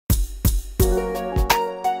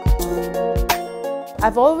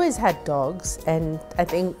I've always had dogs, and I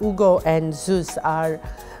think Ugo and Zeus are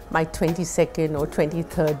my 22nd or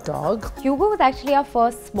 23rd dog. Hugo was actually our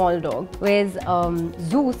first small dog, whereas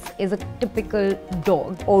Zeus is a typical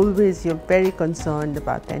dog. Always you're very concerned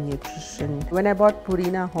about their nutrition. When I brought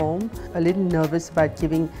Purina home, a little nervous about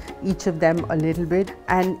giving each of them a little bit,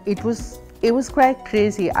 and it was quite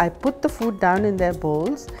crazy. I put the food down in their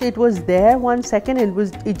bowls. It was there 1 second,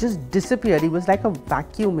 it just disappeared. It was like a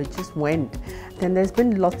vacuum, it just went. Then there's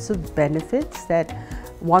been lots of benefits that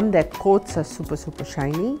one, their coats are super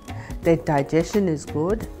shiny, their digestion is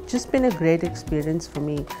good. Just been a great experience for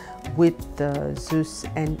me with Zeus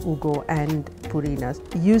and Ugo and Purina.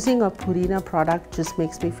 Using a Purina product just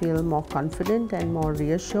makes me feel more confident and more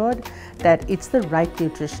reassured that it's the right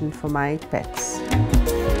nutrition for my pets.